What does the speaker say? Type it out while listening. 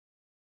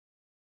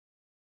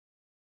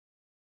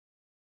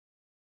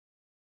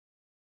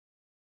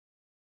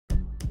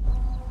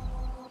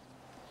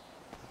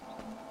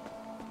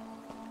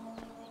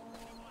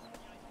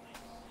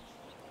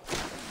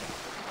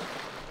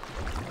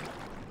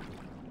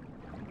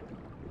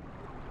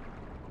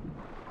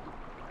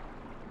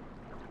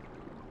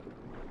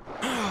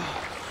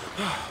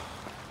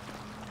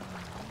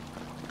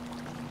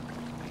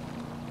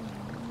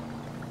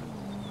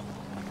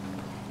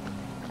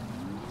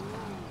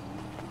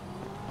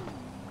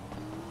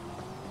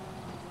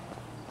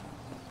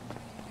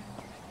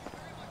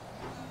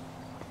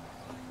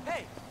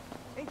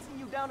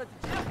down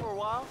at the gym for a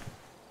while.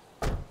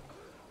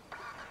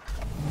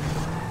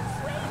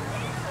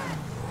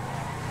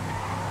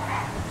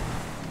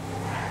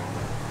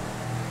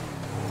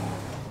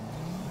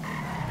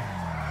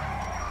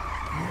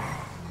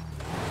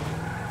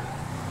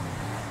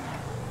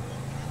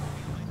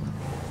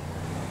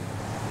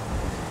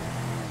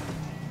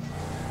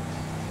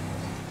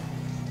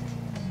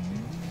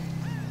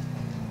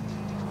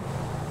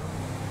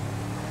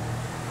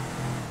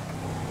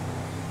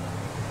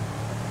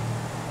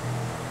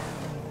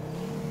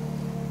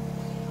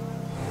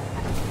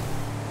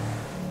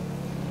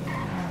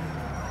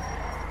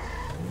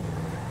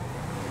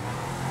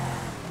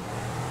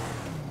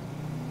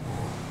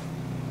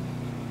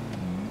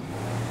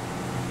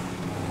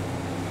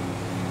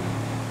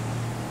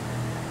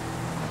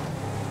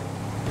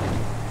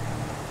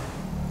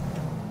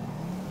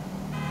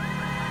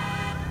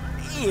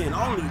 In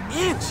only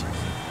inches.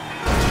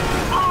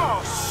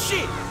 Oh,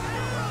 shit!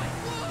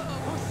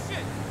 Oh,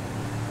 shit!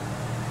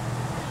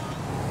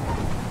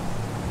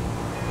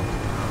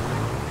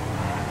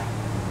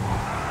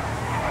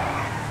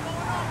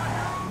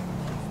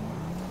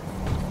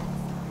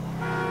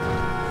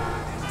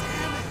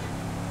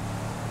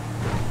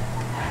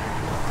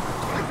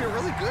 I feel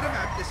really good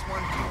about this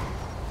one.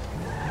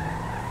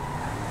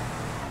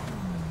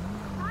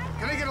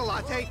 Can I get a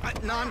latte?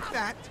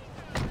 Non-fat.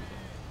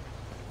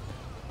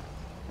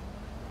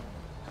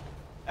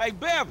 Hey,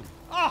 Beverly.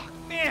 Oh,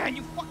 man,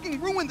 you fucking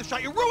ruined the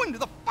shot. You ruined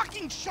the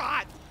fucking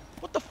shot.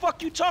 What the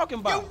fuck you talking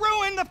about? You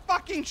ruined the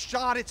fucking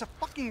shot. It's a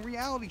fucking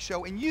reality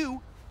show, and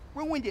you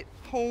ruined it,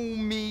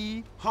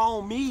 homie.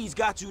 Homies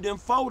got you them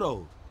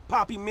photos.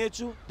 Poppy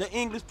Mitchell, the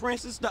English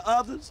princess, the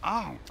others.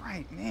 Oh,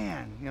 right,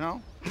 man, you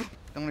know?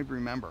 Don't even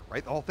remember,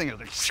 right? The whole thing is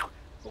like...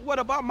 But what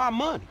about my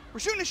money? We're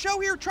shooting a show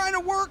here, trying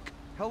to work.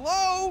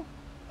 Hello?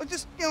 I'll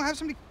just, you know, have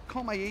somebody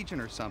call my agent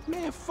or something.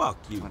 Man, fuck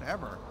you.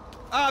 Whatever.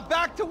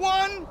 Back to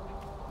one.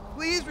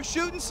 Please, we're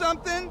shooting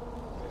something.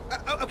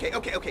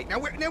 Okay. Now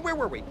where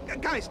were we?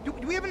 Guys, do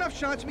we have enough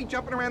shots of me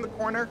jumping around the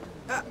corner?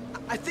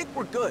 I think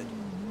we're good.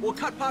 We'll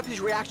cut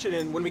Poppy's reaction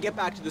in when we get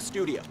back to the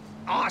studio.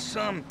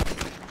 Awesome.